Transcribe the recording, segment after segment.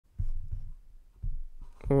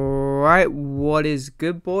Alright, what is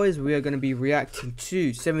good, boys? We are going to be reacting to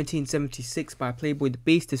 1776 by Playboy the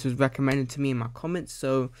Beast. This was recommended to me in my comments,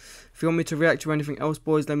 so if you want me to react to anything else,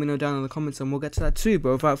 boys, let me know down in the comments and we'll get to that too.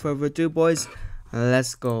 But without further ado, boys,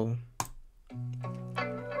 let's go.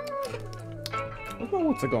 Where's my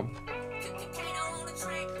water gone?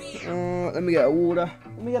 Let me get a water.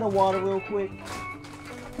 Let me get a water real quick.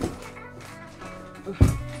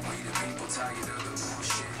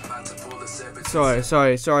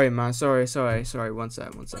 Sorry, man. Sorry. One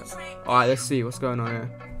sec. Alright, let's see what's going on here.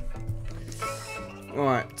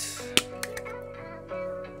 Alright.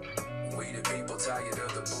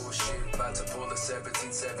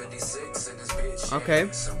 Okay.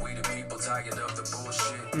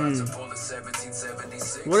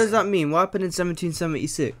 What does that mean? What happened in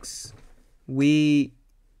 1776? What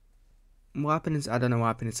happened in... I don't know what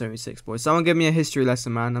happened in 76, boys. Someone give me a history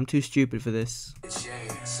lesson, man. I'm too stupid for this.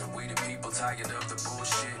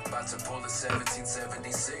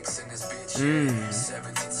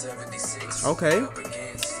 Okay.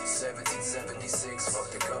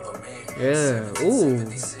 Yeah.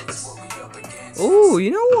 Ooh, you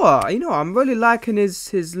know what? I'm really liking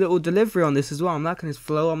his little delivery on this as well. I'm liking his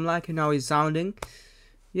flow. I'm liking how he's sounding.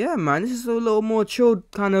 Yeah, man. This is a little more chilled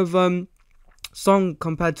kind of song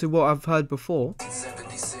compared to what I've heard before.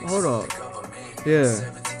 Hold up. Yeah.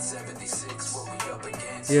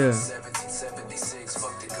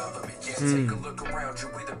 Take a look around you,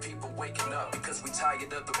 we the people waking up because we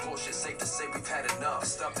tired of the bullshit. Safe to say we've had enough.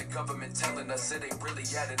 Stop the government telling us it ain't really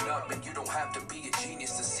adding up, and you don't have to be a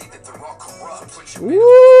genius to see that they're all corrupt.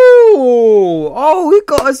 Ooh, oh, we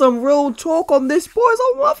got some real talk on this, boys.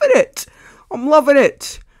 I'm loving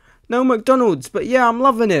it. No McDonald's, but yeah, I'm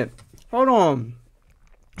loving it. Hold on.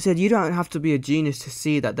 He said you don't have to be a genius to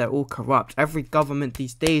see that they're all corrupt. Every government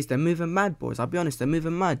these days, they're moving mad, boys. I'll be honest, they're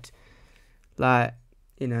moving mad. Like,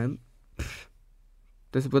 you know,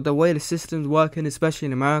 but the way the system's working, especially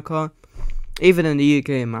in America, even in the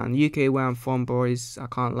UK, man. The UK where I'm from, boys, I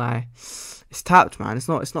can't lie. It's tapped, man. It's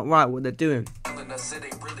not right what they're doing. How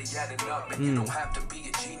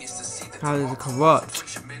is it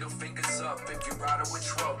corrupt?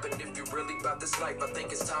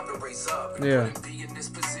 Yeah.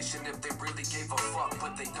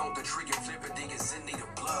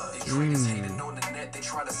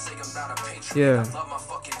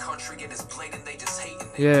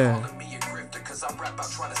 Yeah.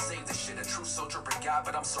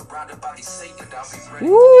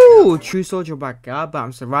 Ooh, true soldier by God, but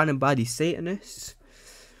I'm surrounded by these Satanists.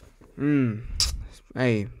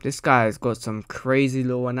 Hey, this guy's got some crazy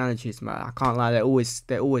little analogies, man. I can't lie, they always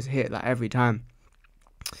hit like every time.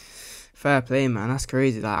 Fair play, man. That's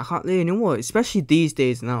crazy. Like, I can't, you know what? Especially these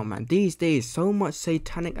days now, man. These days, so much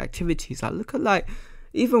satanic activities. Like, look at, like,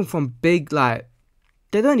 even from big, like,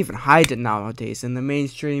 they don't even hide it nowadays in the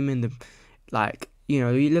mainstream. In the, like, you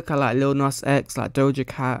know, you look at like Lil Nas X, like Doja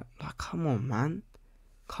Cat. Like, come on, man.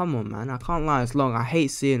 I can't lie. It's long. I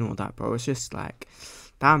hate seeing all that, bro. It's just like,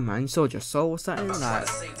 damn, man. You sold your soul or something. Like,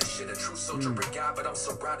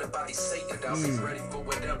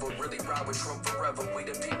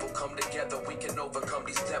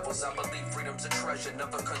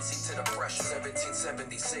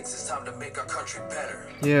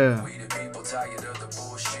 yeah.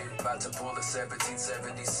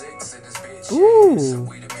 Ooh.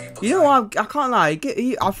 You know what? I can't lie.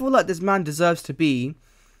 I feel like this man deserves to be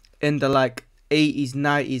in the like 80s,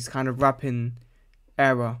 90s kind of rapping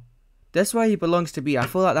era. That's where he belongs to be. I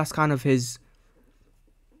feel like that's kind of his,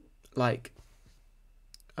 like,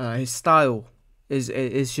 his style is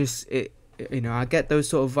just it. You know, I get those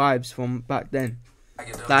sort of vibes from back then.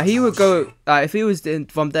 Like, he would go, like, if he was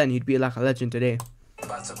from then, he'd be like a legend today.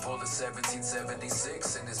 About to pull the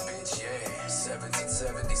 1776 in this bitch, yeah.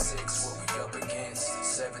 1776, what we up against.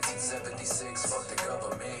 1776, fuck the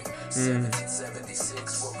government.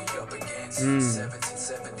 1776, what we up against.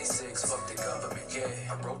 1776, fuck the government, yeah.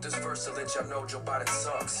 I wrote this verse to let y'all know Joe Biden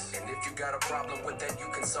sucks. And if you got a problem with that, you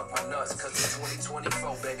can suck my nuts. Cause in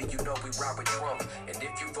 2024, baby, you know we ride with Trump. And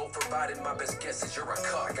if you vote for Biden, my best guess is you're a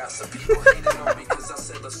cuck. I got some people hating on me cause I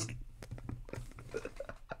said let's...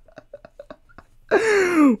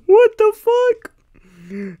 What the fuck?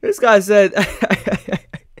 This guy said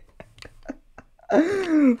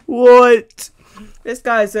what? This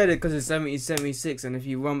guy said it because it's 1776, and if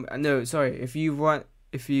you run, no, sorry, if you're with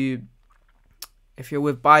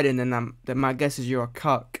Biden, then my guess is you're a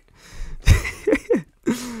cuck.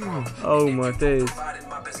 Oh my days.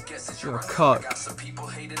 You're a cuck.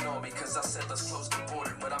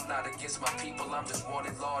 against my people, I'm just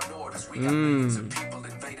wanting law and orders. We got millions of people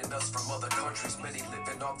invading us from other countries. Many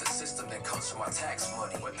living off the system that comes from my tax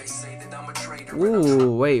money. But they say that I'm a traitor.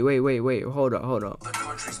 Ooh, wait. Hold up. The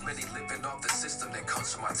countries, many living off the system that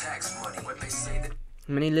comes from my tax money. But they say that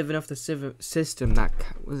many living off the system that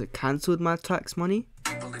was it cancelled my tax money.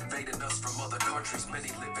 People invading us from other countries, many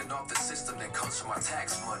living off the system that comes from my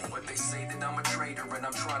tax money. But they say that I'm a traitor and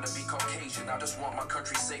I'm trying to be Caucasian. I just want my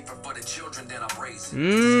country safer for the children that I'm raising.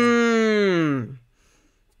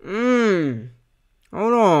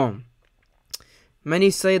 Hold on.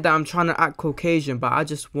 Many say that I'm trying to act Caucasian, but I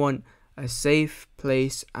just want a safe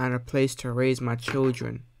place and a place to raise my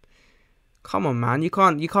children. Come on, man. You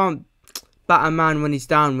can't bat a man when he's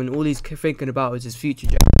down when all he's thinking about is his future.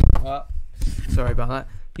 Sorry about that.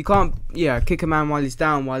 You can't, kick a man while he's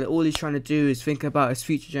down, while all he's trying to do is think about his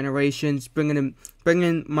future generations, bringing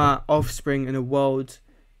my offspring in a world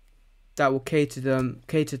that will cater to them.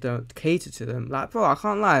 Like, bro, I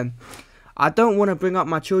can't lie. I don't want to bring up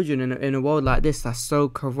my children in a world like this that's so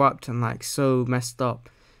corrupt and like so messed up.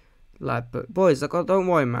 Like, but boys, like, don't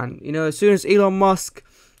worry, man. You know, as soon as Elon Musk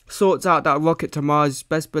sorts out that rocket to Mars,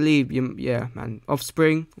 best believe you, man,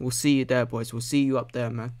 offspring, we'll see you there, boys. We'll see you up there,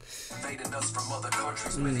 man. Invading us from other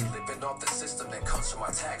countries, many living off the system that comes from my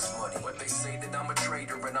tax money. But they say that I'm a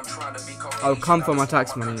traitor and I'm trying to be Caucasian. I'll come from my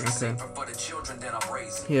tax money, okay. For the children that I'm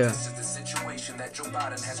raising. Yeah. This is the situation that Joe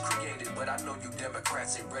Biden has created, but I know you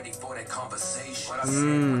Democrats ain't ready for that conversation. But I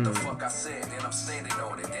said what the fuck I said, and I'm standing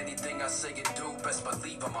on it. Anything I say and do, best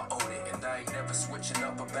believe I'ma own it. And I ain't never switching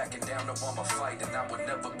up or backing down. No, I'ma fight, and I would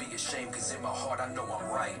never be ashamed, cause in my heart I know I'm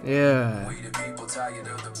right. Yeah. We the people tired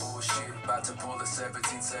of the bullshit, about to pull a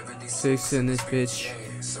 1776 Six in this bitch. yeah.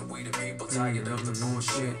 So we the people tired of the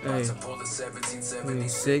bullshit, about to pull a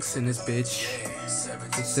 1776 in this bitch. yeah.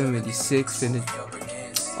 76 in it.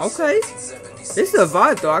 Okay. This is a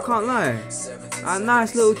vibe though, I can't lie. A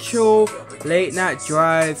nice little chill late night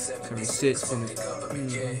drive. 76 in it.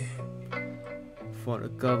 For the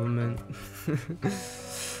government.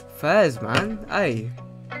 Fairs, man. Hey.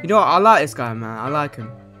 You know what? I like this guy, man. I like him.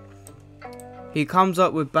 He comes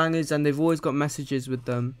up with bangers and they've always got messages with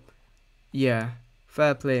them. Yeah.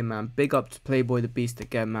 Fair play, man. Big up to Playboy the Beast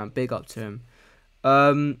again, man. Big up to him.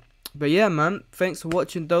 But yeah, man. Thanks for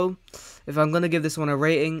watching, though. If I'm going to give this one a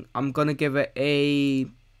rating, I'm going to give it a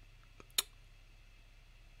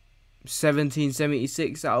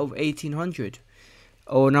 1776 out of 1800.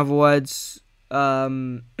 Or in other words,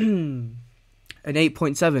 an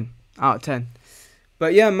 8.7 out of 10.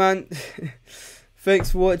 But yeah, man.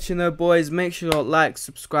 Thanks for watching, though, boys. Make sure you like,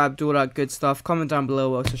 subscribe, do all that good stuff. Comment down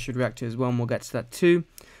below what else I should react to as well, and we'll get to that too.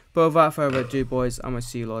 But without further ado, boys, I'm going to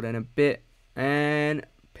see you lot in a bit. And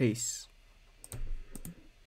peace.